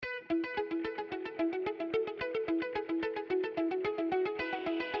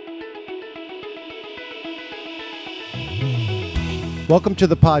Welcome to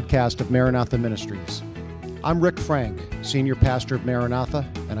the podcast of Maranatha Ministries. I'm Rick Frank, Senior Pastor of Maranatha,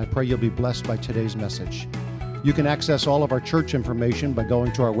 and I pray you'll be blessed by today's message. You can access all of our church information by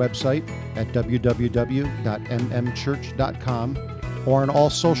going to our website at www.mmchurch.com or on all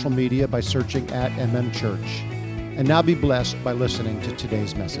social media by searching at mmchurch. And now be blessed by listening to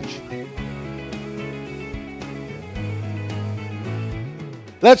today's message.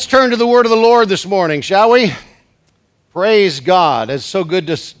 Let's turn to the word of the Lord this morning, shall we? Praise God. It's so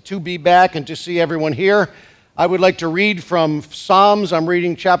good to be back and to see everyone here. I would like to read from Psalms. I'm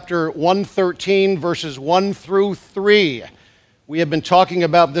reading chapter 113, verses 1 through 3. We have been talking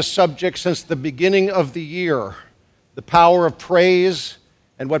about this subject since the beginning of the year, the power of praise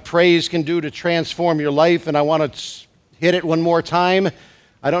and what praise can do to transform your life. And I want to hit it one more time.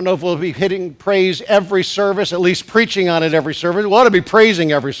 I don't know if we'll be hitting praise every service, at least preaching on it every service. We ought to be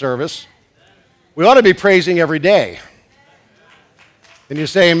praising every service. We ought to be praising every day. Can you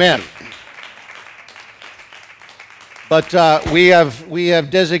say amen? But we have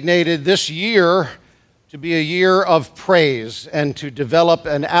designated this year to be a year of praise and to develop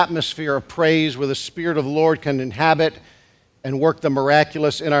an atmosphere of praise where the Spirit of the Lord can inhabit and work the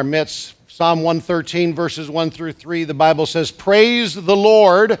miraculous in our midst. Psalm 113, verses 1 through 3, the Bible says, "Praise the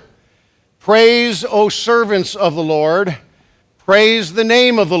Lord, praise, O servants of the Lord, praise the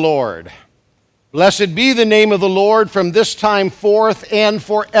name of the Lord. Blessed be the name of the Lord from this time forth and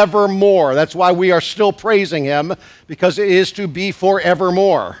forevermore." That's why we are still praising Him, because it is to be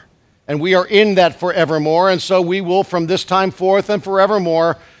forevermore. And we are in that forevermore, and so we will, from this time forth and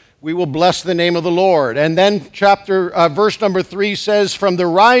forevermore, we will bless the name of the Lord. And then verse number 3 says, "From the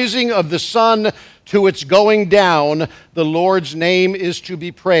rising of the sun to its going down, the Lord's name is to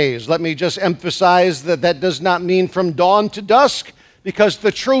be praised." Let me just emphasize that does not mean from dawn to dusk, because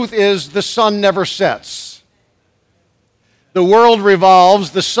the truth is the sun never sets. The world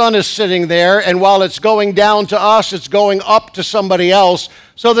revolves, the sun is sitting there, and while it's going down to us, it's going up to somebody else.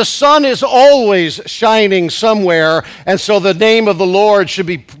 So the sun is always shining somewhere, and so the name of the Lord should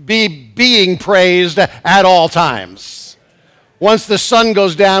be being praised at all times. Once the sun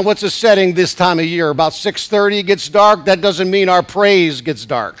goes down, what's the setting this time of year? About 6:30 it gets dark. That doesn't mean our praise gets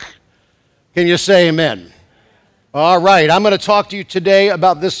dark. Can you say amen? All right, I'm going to talk to you today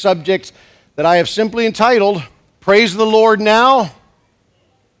about this subject that I have simply entitled, "Praise the Lord Now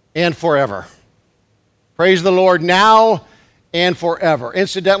and Forever." Praise the Lord now and forever.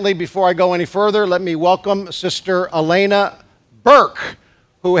 Incidentally, before I go any further, let me welcome Sister Elena Burke,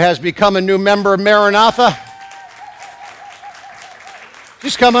 who has become a new member of Maranatha.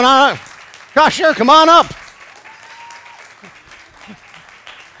 She's coming on up. Gosh, sure, come on up.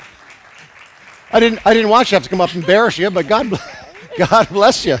 I didn't want you to have to come up and embarrass you, but God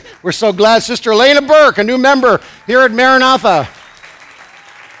bless you. We're so glad. Sister Elena Burke, a new member here at Maranatha.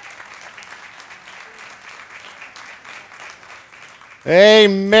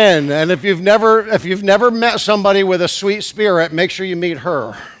 Amen. And if you've never met somebody with a sweet spirit, make sure you meet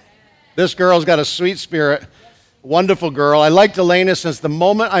her. This girl's got a sweet spirit. Wonderful girl. I liked Elena since the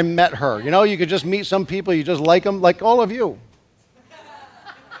moment I met her. You know, you could just meet some people, you just like them, like all of you.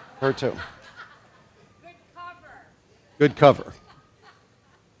 Her too. Good cover.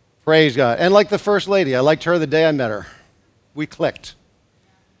 Praise God. And like the First Lady, I liked her the day I met her. We clicked.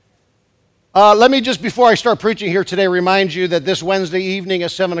 Let me just, before I start preaching here today, remind you that this Wednesday evening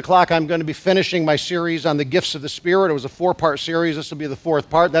at 7 o'clock, I'm going to be finishing my series on the gifts of the Spirit. It was a 4-part series. This will be the 4th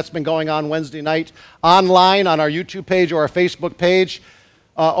part. That's been going on Wednesday night online on our YouTube page or our Facebook page.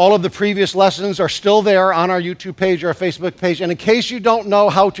 All of the previous lessons are still there on our YouTube page or our Facebook page. And in case you don't know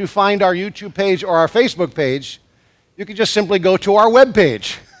how to find our YouTube page or our Facebook page, you can just simply go to our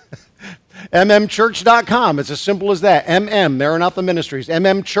webpage, mmchurch.com. It's as simple as that, Maranatha Ministries,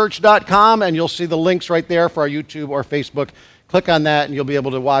 mmchurch.com, and you'll see the links right there for our YouTube or Facebook. Click on that, and you'll be able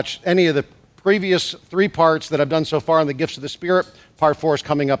to watch any of the previous 3 parts that I've done so far on the gifts of the Spirit. Part 4 is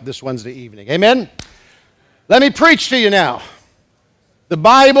coming up this Wednesday evening. Amen? Let me preach to you now. The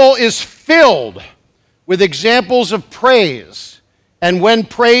Bible is filled with examples of praise, and when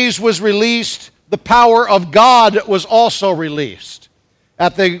praise was released, the power of God was also released.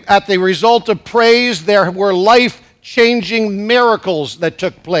 At the result of praise, there were life-changing miracles that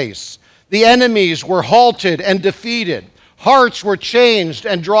took place. The enemies were halted and defeated. hearts were changed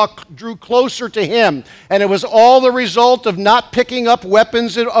and drew closer to Him. And it was all the result of not picking up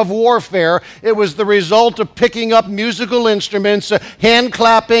weapons of warfare. It was the result of picking up musical instruments, hand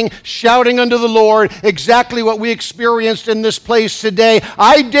clapping, shouting unto the Lord, exactly what we experienced in this place today.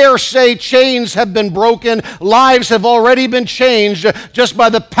 I dare say chains have been broken, lives have already been changed just by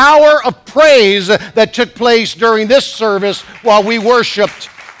the power of praise that took place during this service while we worshiped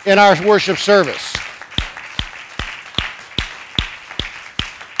in our worship service.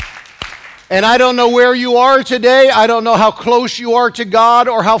 And I don't know where you are today. I don't know how close you are to God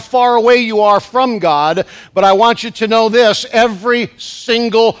or how far away you are from God. But I want you to know this. Every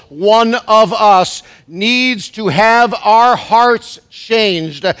single one of us needs to have our hearts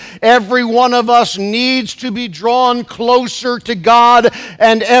changed. Every one of us needs to be drawn closer to God.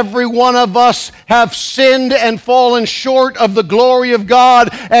 And every one of us have sinned and fallen short of the glory of God.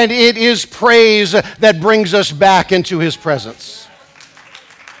 And it is praise that brings us back into His presence.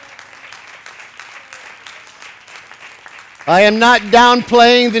 I am not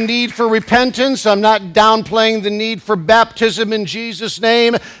downplaying the need for repentance. I'm not downplaying the need for baptism in Jesus'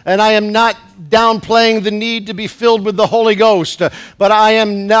 name. And I am not downplaying the need to be filled with the Holy Ghost. But I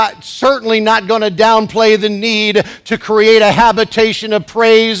am certainly not going to downplay the need to create a habitation of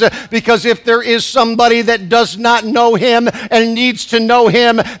praise, because if there is somebody that does not know Him and needs to know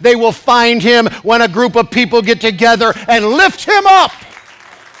Him, they will find Him when a group of people get together and lift Him up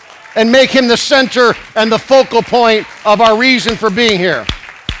and make Him the center and the focal point of our reason for being here.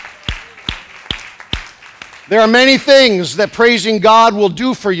 There are many things that praising God will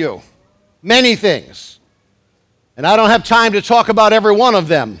do for you. Many things. And I don't have time to talk about every one of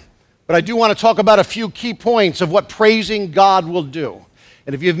them, but I do want to talk about a few key points of what praising God will do.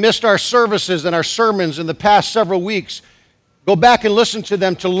 And if you've missed our services and our sermons in the past several weeks, go back and listen to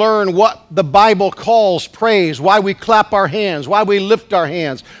them to learn what the Bible calls praise, why we clap our hands, why we lift our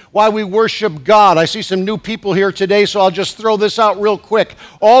hands, why we worship God. I see some new people here today, so I'll just throw this out real quick.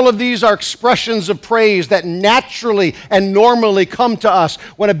 All of these are expressions of praise that naturally and normally come to us.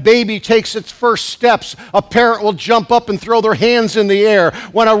 When a baby takes its first steps, a parent will jump up and throw their hands in the air.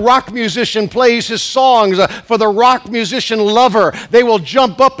 When a rock musician plays his songs for the rock musician lover, they will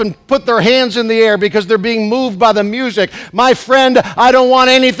jump up and put their hands in the air because they're being moved by the music. My friend, I don't want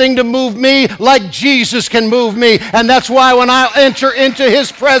anything to move me like Jesus can move me. And that's why when I enter into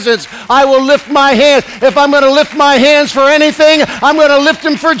His presence, I will lift my hands. If I'm going to lift my hands for anything, I'm going to lift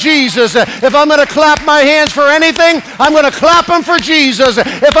them for Jesus. If I'm going to clap my hands for anything, I'm going to clap them for Jesus.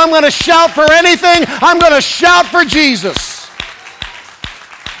 If I'm going to shout for anything, I'm going to shout for Jesus.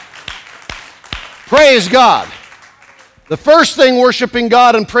 Praise God. The first thing worshiping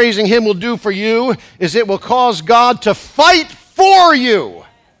God and praising Him will do for you is it will cause God to fight for you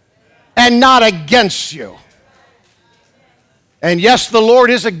and not against you. And yes, the Lord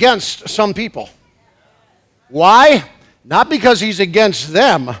is against some people. Why? Not because He's against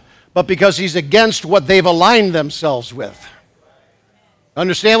them, but because He's against what they've aligned themselves with.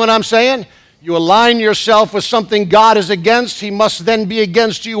 Understand what I'm saying? You align yourself with something God is against, He must then be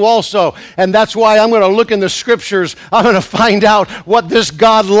against you also. And that's why I'm going to look in the Scriptures. I'm going to find out what this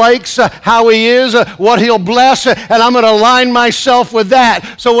God likes, how He is, what He'll bless, and I'm going to align myself with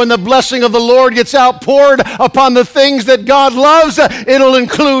that. So when the blessing of the Lord gets outpoured upon the things that God loves, it'll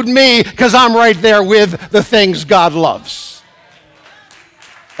include me, because I'm right there with the things God loves.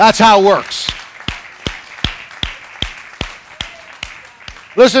 That's how it works.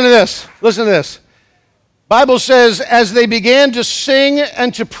 Listen to this. Listen to this. Bible says, as they began to sing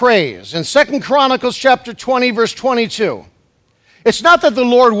and to praise. In 2 Chronicles chapter 20, verse 22. It's not that the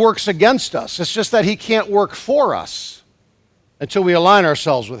Lord works against us. It's just that He can't work for us until we align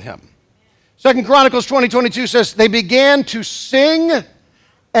ourselves with Him. 2 Chronicles 20:22 says, they began to sing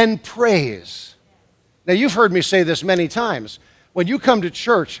and praise. Now, you've heard me say this many times. When you come to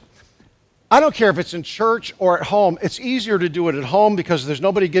church, I don't care if it's in church or at home. It's easier to do it at home because there's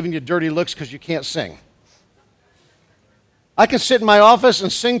nobody giving you dirty looks because you can't sing. I can sit in my office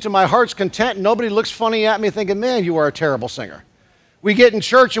and sing to my heart's content, and nobody looks funny at me thinking, man, you are a terrible singer. We get in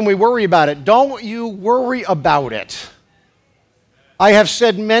church and we worry about it. Don't you worry about it. I have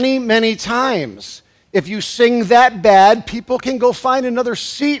said many, many times, if you sing that bad, people can go find another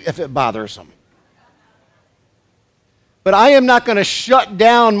seat if it bothers them. But I am not going to shut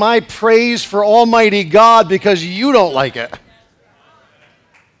down my praise for Almighty God because you don't like it.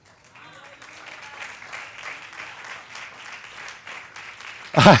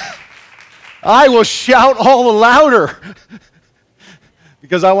 I will shout all the louder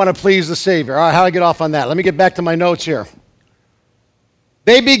because I want to please the Savior. All right, how do I get off on that? Let me get back to my notes here.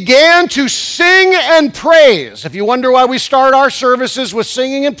 They began to sing and praise. If you wonder why we start our services with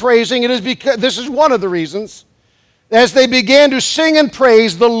singing and praising, it is because this is one of the reasons. As they began to sing and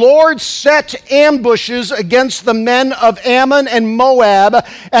praise, the Lord set ambushes against the men of Ammon and Moab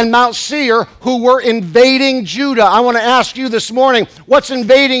and Mount Seir who were invading Judah. I want to ask you this morning, what's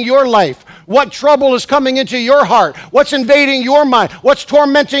invading your life? What trouble is coming into your heart? What's invading your mind? What's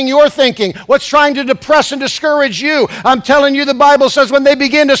tormenting your thinking? What's trying to depress and discourage you? I'm telling you, the Bible says when they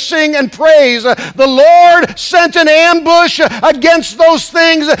began to sing and praise, the Lord sent an ambush against those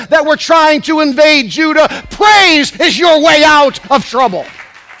things that were trying to invade Judah. Praise is your way out of trouble.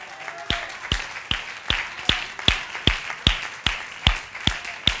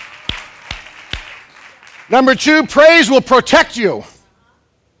 Number two, praise will protect you.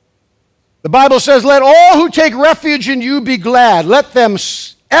 The Bible says, let all who take refuge in you be glad. Let them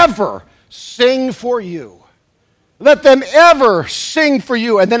ever sing for you. Let them ever sing for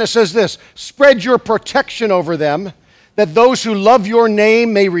you. And then it says this, spread your protection over them, that those who love your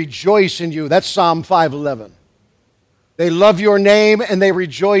name may rejoice in you. That's Psalm 5:11. They love your name and they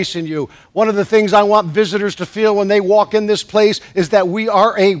rejoice in you. One of the things I want visitors to feel when they walk in this place is that we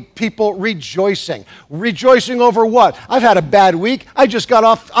are a people rejoicing. Rejoicing over what? I've had a bad week. I just got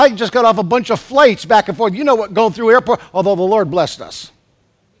off a bunch of flights back and forth. You know what, going through airport, although the Lord blessed us.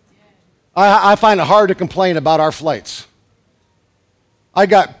 I find it hard to complain about our flights. I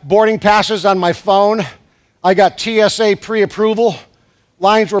got boarding passes on my phone. I got TSA pre-approval.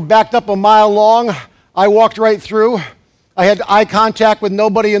 Lines were backed up a mile long. I walked right through. I had eye contact with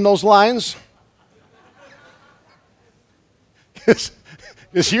nobody in those lines. Because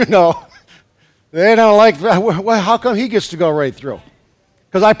you know, they don't like, well, how come he gets to go right through?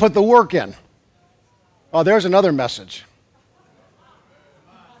 Because I put the work in. Oh, there's another message.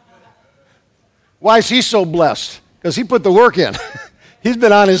 Why is he so blessed? Because he put the work in. He's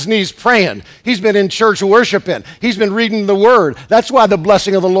been on his knees praying. He's been in church worshiping. He's been reading the Word. That's why the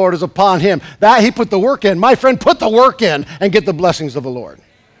blessing of the Lord is upon him. That he put the work in. My friend, put the work in and get the blessings of the Lord.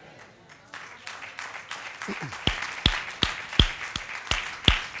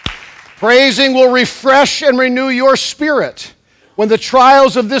 Praising will refresh and renew your spirit. When the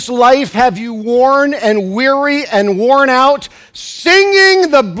trials of this life have you worn and weary and worn out, singing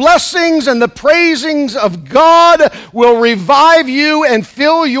the blessings and the praisings of God will revive you and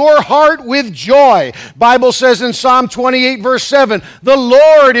fill your heart with joy. Bible says in Psalm 28 verse 7, the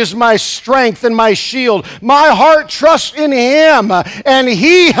Lord is my strength and my shield. My heart trusts in him and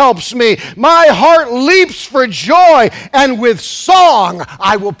he helps me. My heart leaps for joy and with song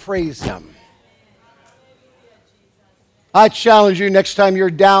I will praise him. I challenge you next time you're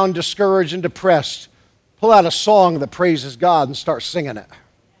down, discouraged, and depressed, pull out a song that praises God and start singing it.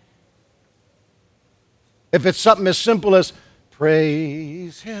 If it's something as simple as,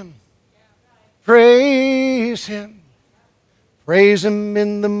 praise him, praise him, praise him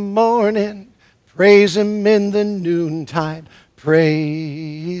in the morning, praise him in the noontime,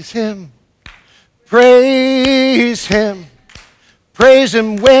 praise him, praise him, praise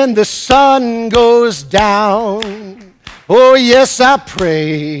him when the sun goes down. Oh, yes, I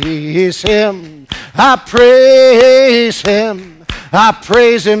praise him. I praise him. I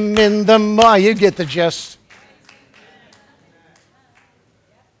praise him in the morning. You get the gist.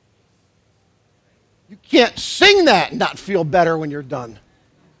 You can't sing that and not feel better when you're done.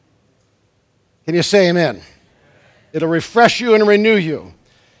 Can you say amen? It'll refresh you and renew you.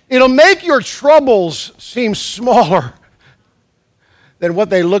 It'll make your troubles seem smaller than what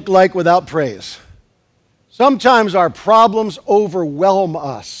they look like without praise. Sometimes our problems overwhelm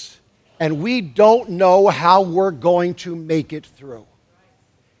us, and we don't know how we're going to make it through.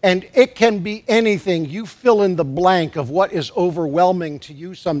 And it can be anything. You fill in the blank of what is overwhelming to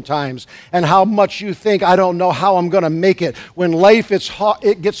you sometimes and how much you think, I don't know how I'm going to make it. When life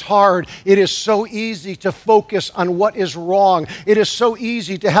it gets hard, it is so easy to focus on what is wrong. It is so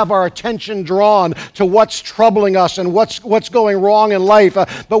easy to have our attention drawn to what's troubling us and what's going wrong in life.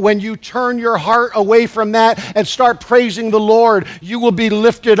 But when you turn your heart away from that and start praising the Lord, you will be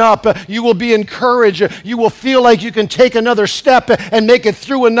lifted up. You will be encouraged. You will feel like you can take another step and make it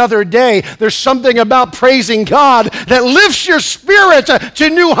through another day. There's something about praising God that lifts your spirit to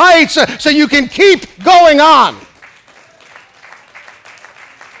new heights so you can keep going on.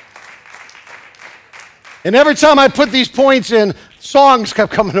 And every time I put these points in, songs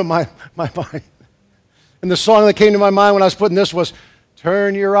kept coming to my mind. And the song that came to my mind when I was putting this was,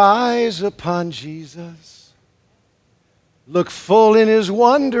 turn your eyes upon Jesus. Look full in his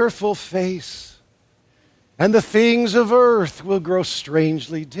wonderful face. And the things of earth will grow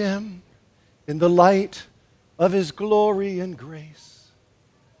strangely dim in the light of his glory and grace.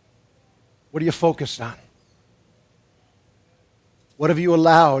 What are you focused on? What have you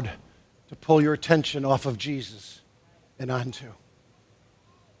allowed to pull your attention off of Jesus and onto?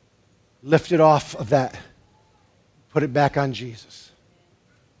 Lift it off of that. Put it back on Jesus.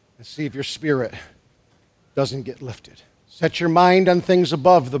 And see if your spirit doesn't get lifted. Set your mind on things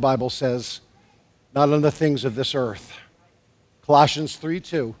above, the Bible says, not on the things of this earth. Colossians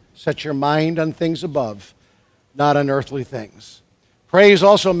 3:2. Set your mind on things above, not on earthly things. Praise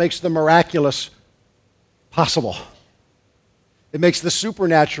also makes the miraculous possible. It makes the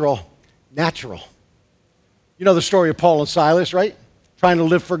supernatural natural. You know the story of Paul and Silas, right? Trying to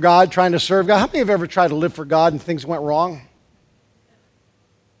live for God, trying to serve God. How many have ever tried to live for God and things went wrong?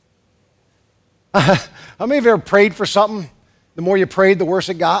 How many of you ever prayed for something? The more you prayed, the worse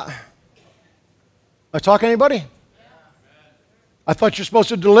it got? Am I talking to anybody? I thought you're supposed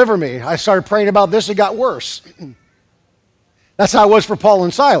to deliver me. I started praying about this, it got worse. That's how it was for Paul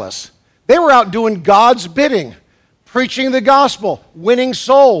and Silas. They were out doing God's bidding, preaching the gospel, winning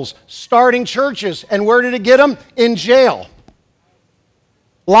souls, starting churches. And where did it get them? In jail.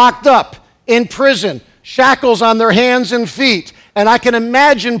 Locked up, in prison, shackles on their hands and feet. And I can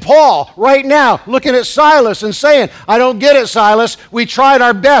imagine Paul right now looking at Silas and saying, I don't get it, Silas. We tried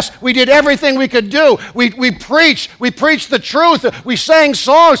our best. We did everything we could do. We preached the truth. We sang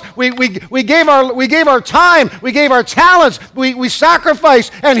songs. We gave our time. We gave our talents. We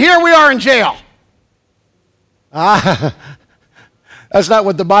sacrificed. And here we are in jail. That's not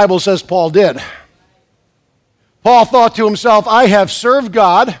what the Bible says Paul did. Paul thought to himself, I have served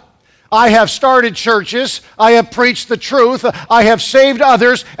God. I have started churches. I have preached the truth. I have saved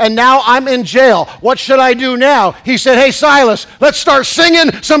others, and now I'm in jail. What should I do now? He said, hey, Silas, let's start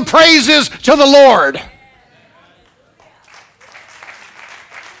singing some praises to the Lord.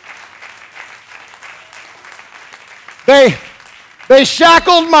 They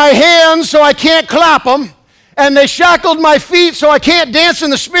shackled my hands so I can't clap them. And they shackled my feet so I can't dance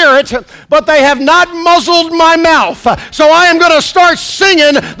in the Spirit, but they have not muzzled my mouth. So I am going to start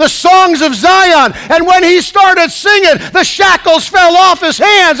singing the songs of Zion. And when he started singing, the shackles fell off his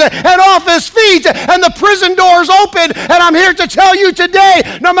hands and off his feet, and the prison doors opened. And I'm here to tell you today,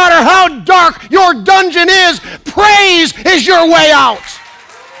 no matter how dark your dungeon is, praise is your way out.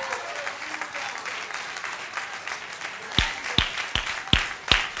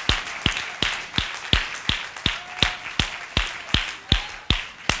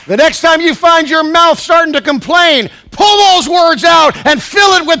 The next time you find your mouth starting to complain, pull those words out and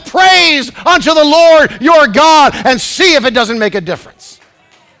fill it with praise unto the Lord your God and see if it doesn't make a difference.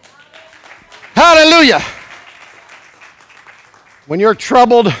 Hallelujah. When you're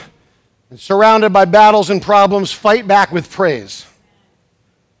troubled and surrounded by battles and problems, fight back with praise.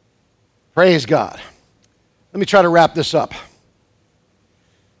 Praise God. Let me try to wrap this up.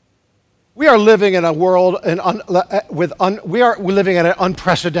 We are living in a world, we are living in an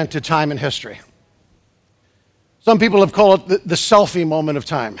unprecedented time in history. Some people have called it the selfie moment of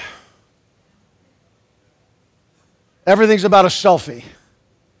time. Everything's about a selfie.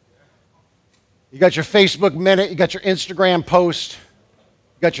 You got your Facebook minute, you got your Instagram post,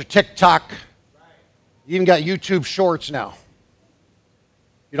 you got your TikTok, you even got YouTube Shorts now.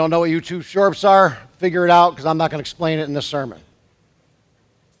 You don't know what YouTube Shorts are? Figure it out, because I'm not going to explain it in this sermon.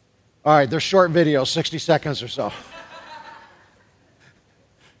 All right, they're short videos, 60 seconds or so.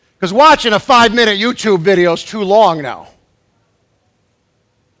 Because watching a 5-minute YouTube video is too long now.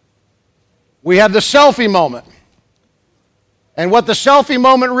 We have the selfie moment. And what the selfie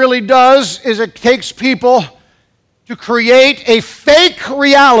moment really does is it takes people to create a fake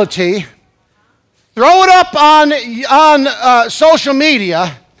reality, throw it up on social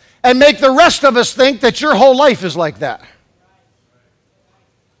media, and make the rest of us think that your whole life is like that.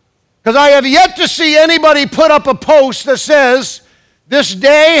 Because I have yet to see anybody put up a post that says, this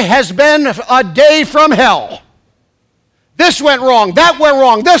day has been a day from hell. This went wrong, that went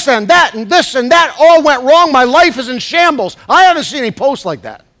wrong, this and that all went wrong. My life is in shambles. I haven't seen any posts like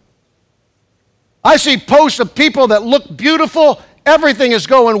that. I see posts of people that look beautiful, everything is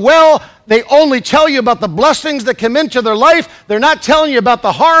going well. They only tell you about the blessings that come into their life. They're not telling you about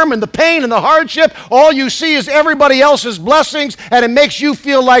the harm and the pain and the hardship. All you see is everybody else's blessings, and it makes you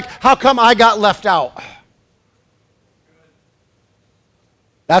feel like, how come I got left out?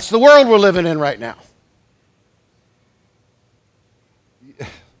 That's the world we're living in right now.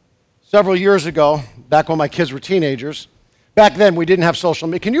 Several years ago, back when my kids were teenagers, back then we didn't have social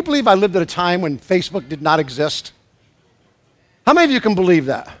media. Can you believe I lived at a time when Facebook did not exist? How many of you can believe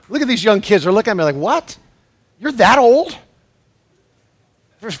that? Look at these young kids. They're looking at me like, what? You're that old?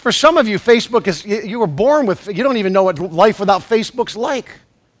 For some of you, Facebook is, you were born with, you don't even know what life without Facebook's like.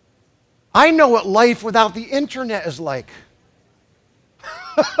 I know what life without the internet is like.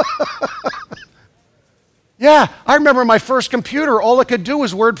 Yeah, I remember my first computer, all it could do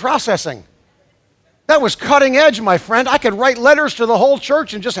was word processing. That was cutting edge, my friend. I could write letters to the whole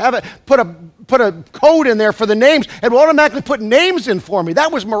church and just have it put a code in there for the names and automatically put names in for me.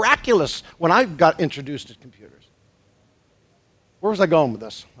 That was miraculous when I got introduced to computers. Where was I going with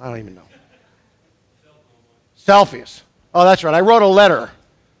this? I don't even know. Selfies. Oh, that's right. I wrote a letter.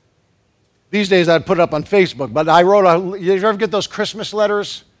 These days I'd put it up on Facebook, but did you ever get those Christmas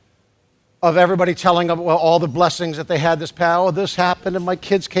letters of everybody telling about all the blessings that they had this past? Oh, this happened, and my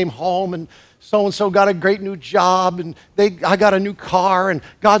kids came home, and so-and-so got a great new job, and I got a new car, and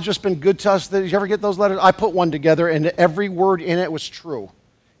God's just been good to us. Did you ever get those letters? I put one together, and every word in it was true.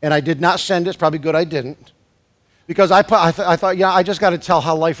 And I did not send it. It's probably good I didn't. Because I thought, yeah, I just got to tell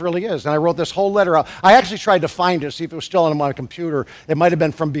how life really is. And I wrote this whole letter out. I actually tried to find it, see if it was still on my computer. It might have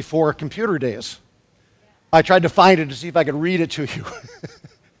been from before computer days. I tried to find it to see if I could read it to you.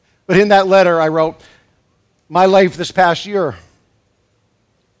 But in that letter, I wrote, my life this past year.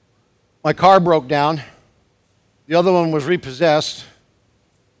 My car broke down. The other one was repossessed.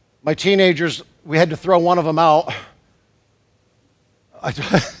 My teenagers, we had to throw one of them out.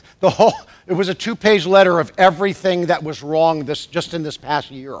 It was a 2-page letter of everything that was wrong just in this past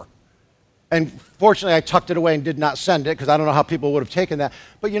year. And fortunately, I tucked it away and did not send it because I don't know how people would have taken that.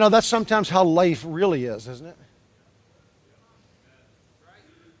 But that's sometimes how life really is, isn't it?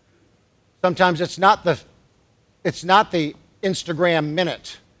 Sometimes it's not the Instagram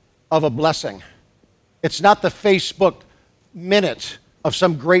minute of a blessing. It's not the Facebook minute of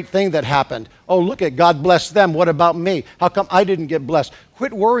some great thing that happened. Oh, look at God bless them. What about me? How come I didn't get blessed?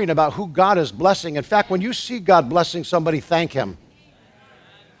 Quit worrying about who God is blessing. In fact, when you see God blessing somebody, thank Him.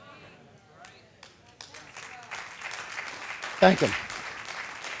 Thank Him.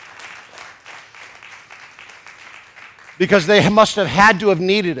 Because they must have had to have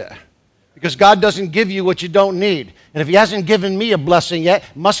needed it. Because God doesn't give you what you don't need. And if He hasn't given me a blessing yet,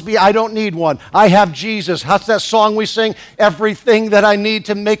 it must be I don't need one. I have Jesus. How's that song we sing? Everything that I need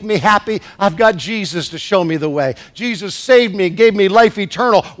to make me happy, I've got Jesus to show me the way. Jesus saved me, gave me life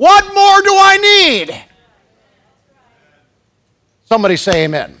eternal. What more do I need? Somebody say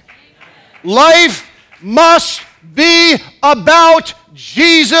amen. Life must be about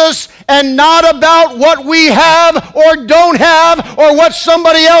Jesus and not about what we have or don't have or what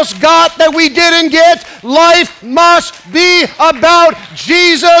somebody else got that we didn't get. Life must be about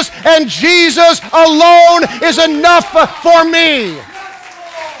Jesus, and Jesus alone is enough for me.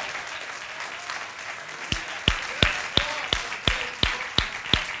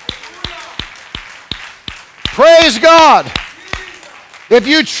 Praise God. If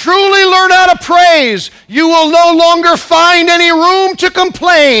you truly learn how to praise, you will no longer find any room to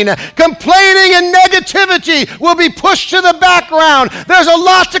complain. Complaining and negativity will be pushed to the background. There's a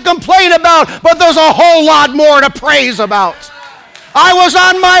lot to complain about, but there's a whole lot more to praise about. I was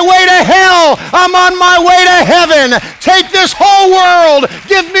on my way to hell. I'm on my way to heaven. Take this whole world.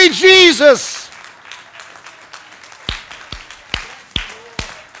 Give me Jesus.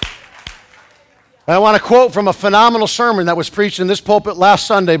 I want to quote from a phenomenal sermon that was preached in this pulpit last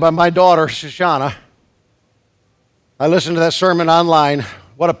Sunday by my daughter, Shoshana. I listened to that sermon online.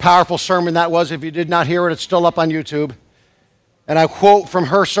 What a powerful sermon that was. If you did not hear it, it's still up on YouTube. And I quote from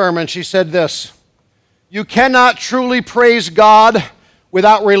her sermon. She said this: "You cannot truly praise God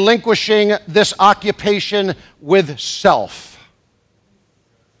without relinquishing this occupation with self.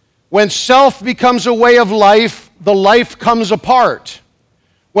 When self becomes a way of life, the life comes apart.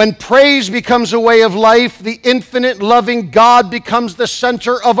 When praise becomes a way of life, the infinite loving God becomes the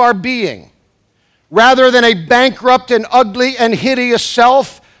center of our being. Rather than a bankrupt and ugly and hideous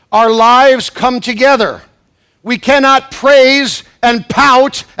self, our lives come together. We cannot praise and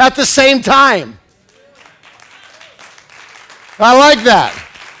pout at the same time." I like that.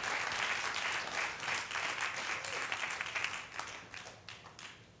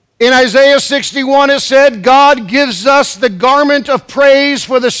 In Isaiah 61, it said, "God gives us the garment of praise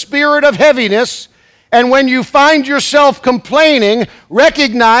for the spirit of heaviness. And when you find yourself complaining,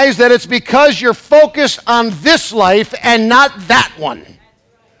 recognize that it's because you're focused on this life and not that one."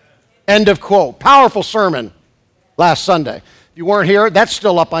 End of quote. Powerful sermon last Sunday. If you weren't here, that's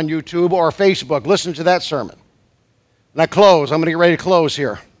still up on YouTube or Facebook. Listen to that sermon. And I close. I'm going to get ready to close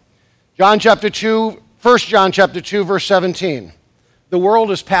here. 1 John chapter 2, verse 17. The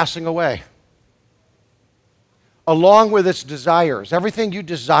world is passing away, along with its desires. Everything you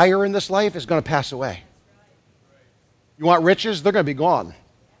desire in this life is going to pass away. You want riches? They're going to be gone. You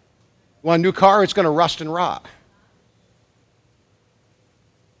want a new car? It's going to rust and rot.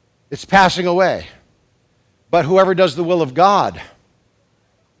 It's passing away. But whoever does the will of God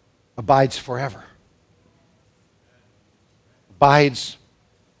abides forever. Abides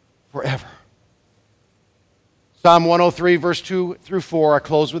forever. Psalm 103, verse 2 through 4, I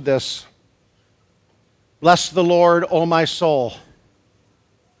close with this. Bless the Lord, O my soul,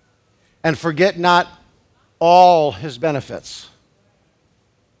 and forget not all his benefits.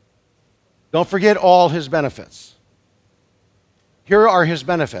 Don't forget all his benefits. Here are his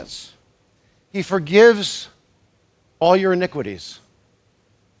benefits. He forgives all your iniquities.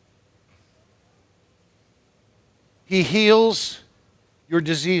 He heals your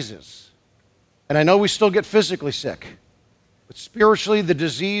diseases. And I know we still get physically sick, but spiritually the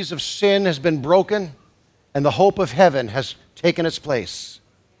disease of sin has been broken and the hope of heaven has taken its place.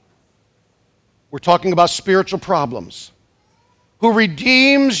 We're talking about spiritual problems. Who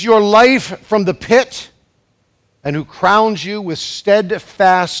redeems your life from the pit and who crowns you with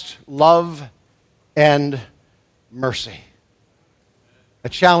steadfast love and mercy. I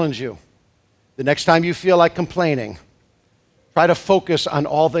challenge you, the next time you feel like complaining, try to focus on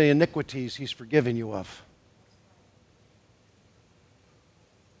all the iniquities he's forgiven you of.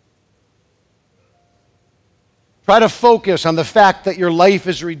 Try to focus on the fact that your life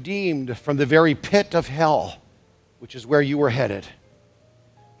is redeemed from the very pit of hell, which is where you were headed.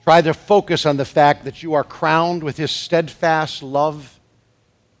 Try to focus on the fact that you are crowned with his steadfast love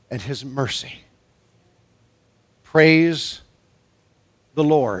and his mercy. Praise the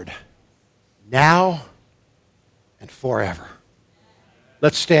Lord, now and forever.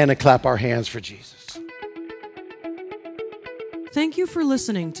 Let's stand and clap our hands for Jesus. Thank you for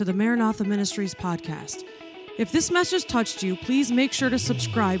listening to the Maranatha Ministries podcast. If this message touched you, please make sure to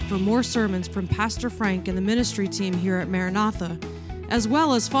subscribe for more sermons from Pastor Frank and the ministry team here at Maranatha, as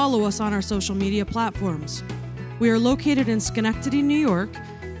well as follow us on our social media platforms. We are located in Schenectady, New York,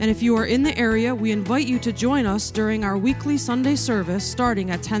 and if you are in the area, we invite you to join us during our weekly Sunday service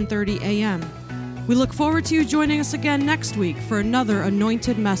starting at 10:30 a.m. We look forward to you joining us again next week for another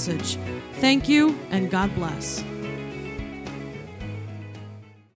anointed message. Thank you, and God bless.